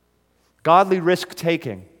 Godly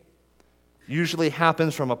risk-taking usually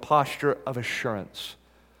happens from a posture of assurance,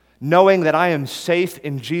 knowing that I am safe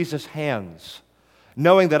in Jesus' hands,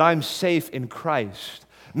 knowing that I'm safe in Christ,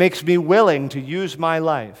 makes me willing to use my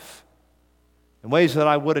life in ways that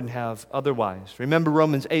I wouldn't have otherwise. Remember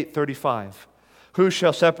Romans 8:35. Who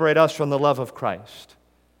shall separate us from the love of Christ?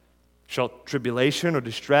 Shall tribulation or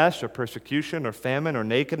distress or persecution or famine or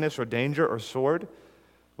nakedness or danger or sword?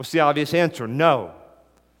 What's the obvious answer? No.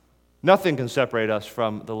 Nothing can separate us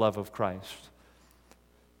from the love of Christ.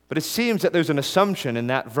 But it seems that there's an assumption in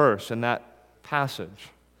that verse, in that passage.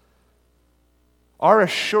 Our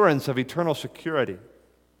assurance of eternal security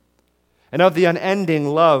and of the unending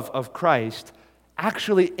love of Christ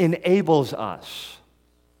actually enables us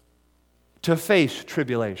to face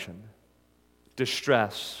tribulation,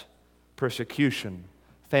 distress, persecution,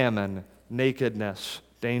 famine, nakedness,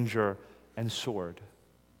 danger, and sword.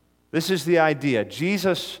 This is the idea.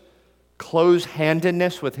 Jesus'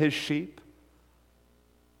 close-handedness with his sheep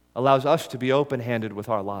allows us to be open-handed with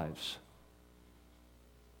our lives.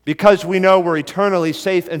 Because we know we're eternally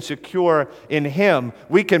safe and secure in him,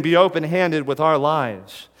 we can be open-handed with our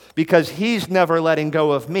lives. Because he's never letting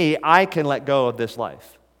go of me, I can let go of this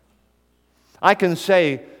life. I can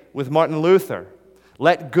say with Martin Luther,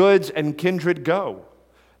 let goods and kindred go.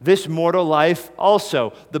 This mortal life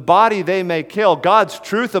also. The body they may kill. God's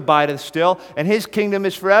truth abideth still, and his kingdom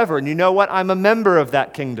is forever. And you know what? I'm a member of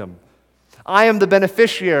that kingdom. I am the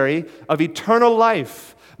beneficiary of eternal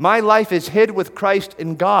life. My life is hid with Christ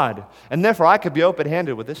in God, and therefore I could be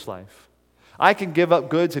open-handed with this life. I can give up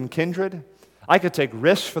goods and kindred. I could take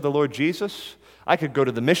risks for the Lord Jesus. I could go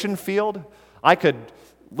to the mission field. I could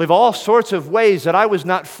live all sorts of ways that I was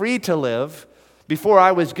not free to live before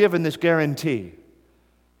I was given this guarantee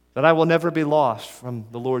that I will never be lost from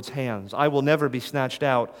the Lord's hands. I will never be snatched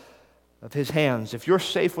out of his hands. If you're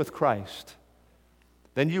safe with Christ,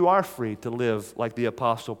 then you are free to live like the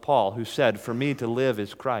Apostle Paul, who said, for me to live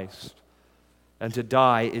is Christ, and to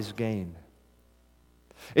die is gain.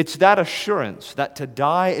 It's that assurance that to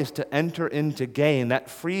die is to enter into gain that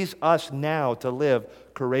frees us now to live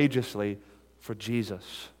courageously for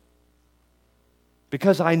Jesus.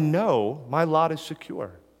 Because I know my lot is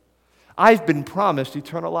secure. I've been promised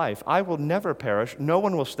eternal life. I will never perish. No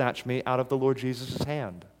one will snatch me out of the Lord Jesus'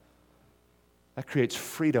 hand. That creates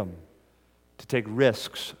freedom to take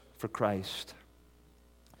risks for Christ.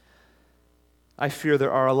 I fear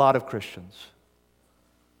there are a lot of Christians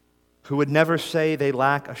who would never say they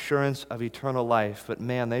lack assurance of eternal life, but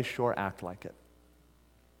man, they sure act like it.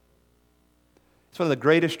 It's one of the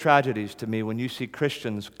greatest tragedies to me when you see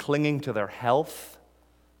Christians clinging to their health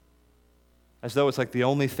as though it's like the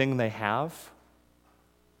only thing they have.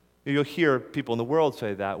 You'll hear people in the world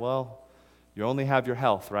say that, well, you only have your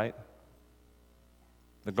health, right?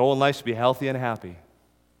 The goal in life is to be healthy and happy.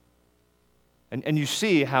 And you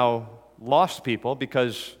see how lost people,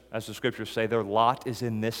 because as the scriptures say, their lot is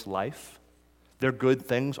in this life. Their good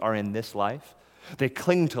things are in this life. They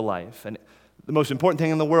cling to life. And the most important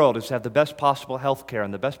thing in the world is to have the best possible health care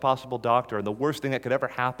and the best possible doctor. And the worst thing that could ever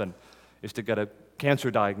happen is to get a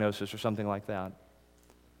cancer diagnosis or something like that.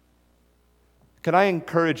 Can I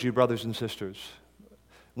encourage you, brothers and sisters,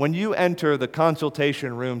 when you enter the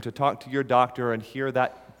consultation room to talk to your doctor and hear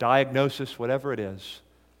that diagnosis, whatever it is,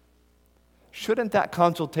 shouldn't that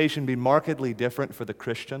consultation be markedly different for the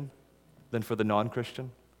Christian than for the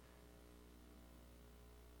non-Christian?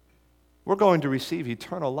 We're going to receive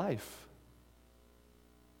eternal life.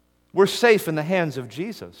 We're safe in the hands of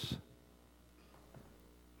Jesus.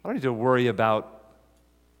 I don't need to worry about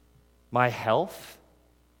my health.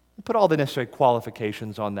 Put all the necessary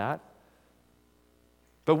qualifications on that.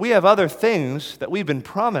 But we have other things that we've been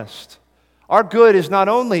promised. Our good is not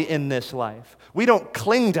only in this life. We don't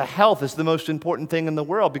cling to health as the most important thing in the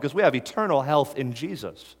world because we have eternal health in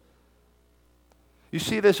Jesus. You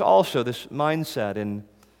see this also, this mindset in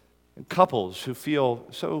couples who feel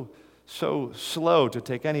so slow to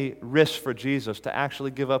take any risk for Jesus, to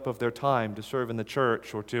actually give up of their time to serve in the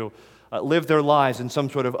church or to live their lives in some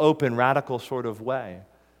sort of open, radical sort of way.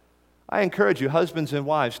 I encourage you, husbands and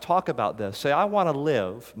wives, talk about this. Say, I want to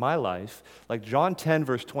live my life like John 10,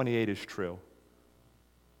 verse 28 is true.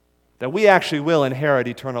 That we actually will inherit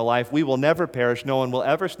eternal life. We will never perish. No one will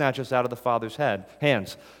ever snatch us out of the Father's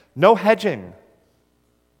hands. No hedging.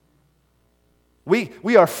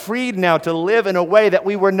 We are freed now to live in a way that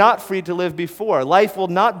we were not free to live before. Life will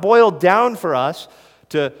not boil down for us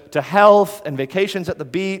to health and vacations at the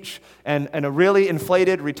beach and a really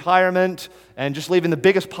inflated retirement and just leaving the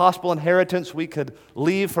biggest possible inheritance we could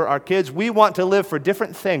leave for our kids. We want to live for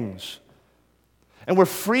different things. And we're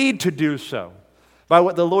freed to do so by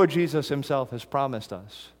what the Lord Jesus himself has promised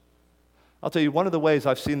us. I'll tell you, one of the ways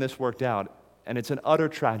I've seen this worked out, and it's an utter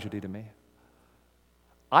tragedy to me,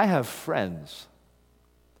 I have friends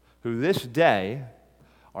who this day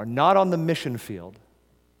are not on the mission field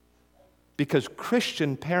because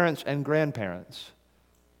Christian parents and grandparents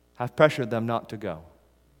have pressured them not to go.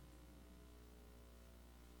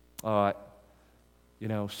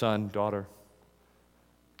 Son, daughter,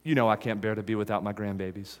 I can't bear to be without my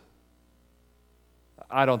grandbabies.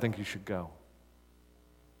 I don't think you should go.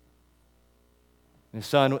 And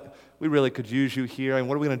son, we really could use you here, and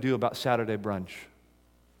what are we going to do about Saturday brunch?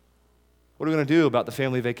 What are we going to do about the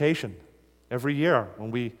family vacation every year when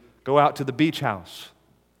we go out to the beach house?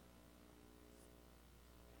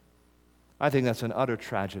 I think that's an utter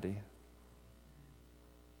tragedy.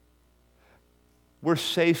 We're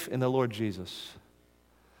safe in the Lord Jesus.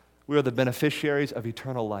 We are the beneficiaries of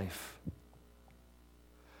eternal life.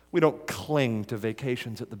 We don't cling to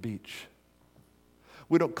vacations at the beach.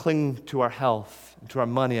 We don't cling to our health, to our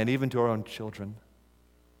money, and even to our own children.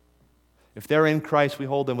 If they're in Christ, we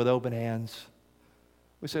hold them with open hands.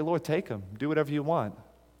 We say, Lord, take them. Do whatever you want.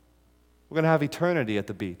 We're going to have eternity at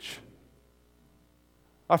the beach.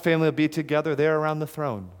 Our family will be together there around the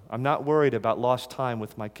throne. I'm not worried about lost time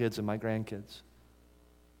with my kids and my grandkids.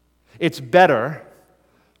 It's better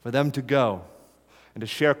for them to go and to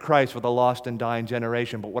share Christ with a lost and dying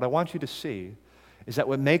generation. But what I want you to see is that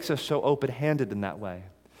what makes us so open-handed in that way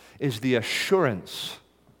is the assurance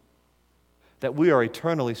that we are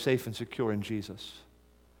eternally safe and secure in Jesus.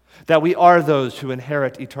 That we are those who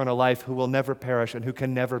inherit eternal life, who will never perish and who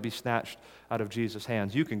can never be snatched out of Jesus'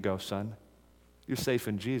 hands. You can go, son. You're safe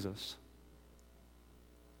in Jesus.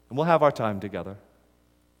 And we'll have our time together.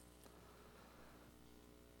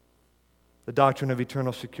 The doctrine of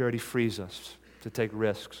eternal security frees us to take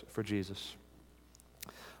risks for Jesus.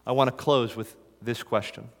 I want to close with this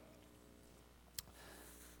question.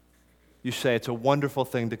 You say it's a wonderful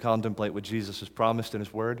thing to contemplate what Jesus has promised in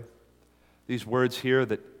his word. These words here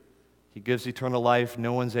that he gives eternal life,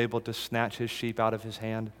 no one's able to snatch his sheep out of his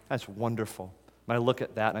hand. That's wonderful. When I look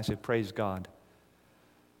at that and I say, praise God.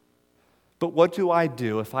 But what do I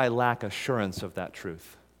do if I lack assurance of that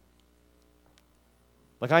truth?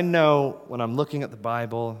 Like, I know when I'm looking at the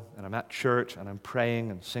Bible and I'm at church and I'm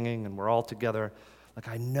praying and singing and we're all together, like,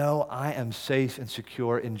 I know I am safe and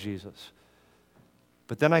secure in Jesus.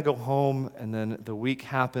 But then I go home and then the week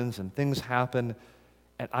happens and things happen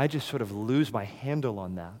and I just sort of lose my handle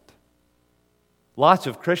on that. Lots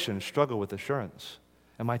of Christians struggle with assurance.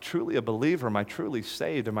 Am I truly a believer? Am I truly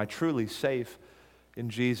saved? Am I truly safe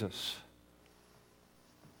in Jesus?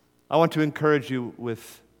 I want to encourage you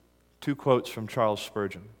with 2 quotes from Charles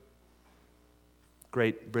Spurgeon,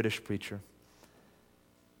 great British preacher.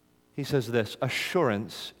 He says this: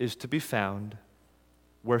 assurance is to be found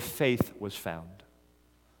where faith was found.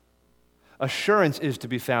 Assurance is to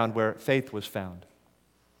be found where faith was found.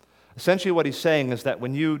 Essentially what he's saying is that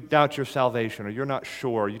when you doubt your salvation, or you're not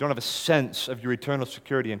sure, you don't have a sense of your eternal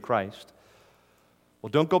security in Christ, well,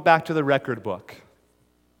 don't go back to the record book.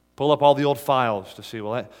 Pull up all the old files to see,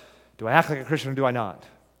 well, do I act like a Christian or do I not?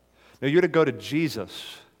 No, you're to go to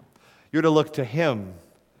Jesus. You're to look to Him.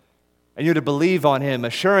 And you're to believe on Him.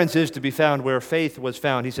 Assurance is to be found where faith was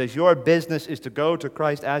found. He says, your business is to go to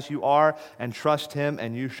Christ as you are and trust Him,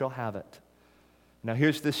 and you shall have it. Now,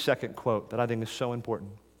 here's this second quote that I think is so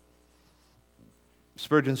important.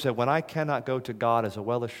 Spurgeon said, when I cannot go to God as a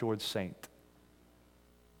well-assured saint,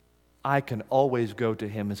 I can always go to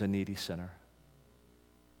Him as a needy sinner.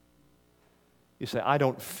 You say, I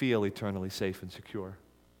don't feel eternally safe and secure.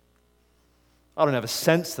 I don't have a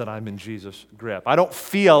sense that I'm in Jesus' grip. I don't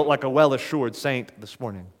feel like a well-assured saint this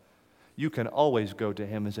morning. You can always go to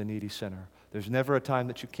Him as a needy sinner. There's never a time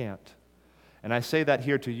that you can't. And I say that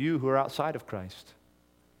here to you who are outside of Christ,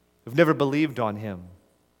 who've never believed on Him.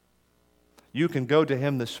 You can go to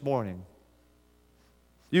Him this morning.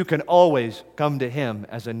 You can always come to Him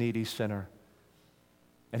as a needy sinner.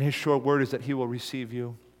 And His sure word is that He will receive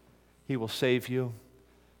you. He will save you.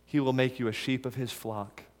 He will make you a sheep of His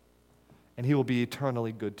flock. And He will be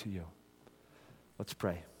eternally good to you. Let's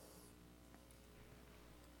pray.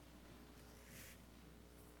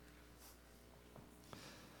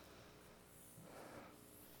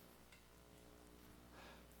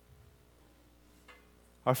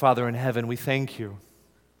 Our Father in heaven, we thank You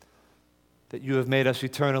that You have made us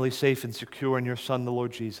eternally safe and secure in Your Son, the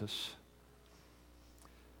Lord Jesus.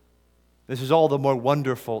 This is all the more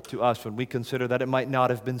wonderful to us when we consider that it might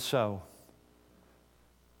not have been so.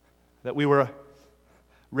 That we were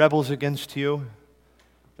rebels against You,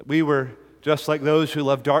 that we were just like those who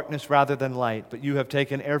love darkness rather than light, but You have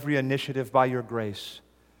taken every initiative by Your grace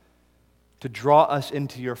to draw us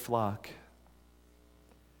into Your flock.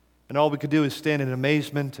 And all we could do is stand in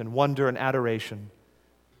amazement and wonder and adoration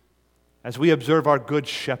as we observe our good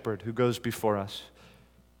shepherd who goes before us,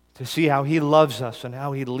 to see how He loves us and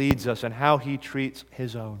how He leads us and how He treats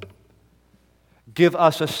His own. Give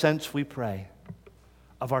us a sense, we pray,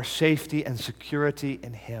 of our safety and security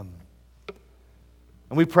in Him.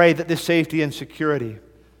 And we pray that this safety and security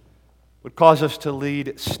would cause us to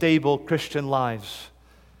lead stable Christian lives,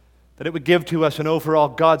 that it would give to us an overall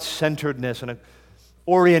God-centeredness and an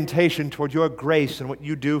orientation toward Your grace and what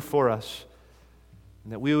You do for us,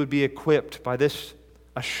 and that we would be equipped by this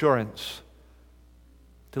assurance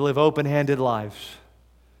to live open-handed lives,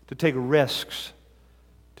 to take risks,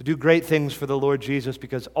 to do great things for the Lord Jesus,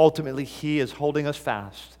 because ultimately He is holding us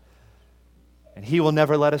fast, and He will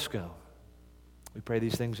never let us go. We pray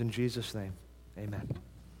these things in Jesus' name. Amen.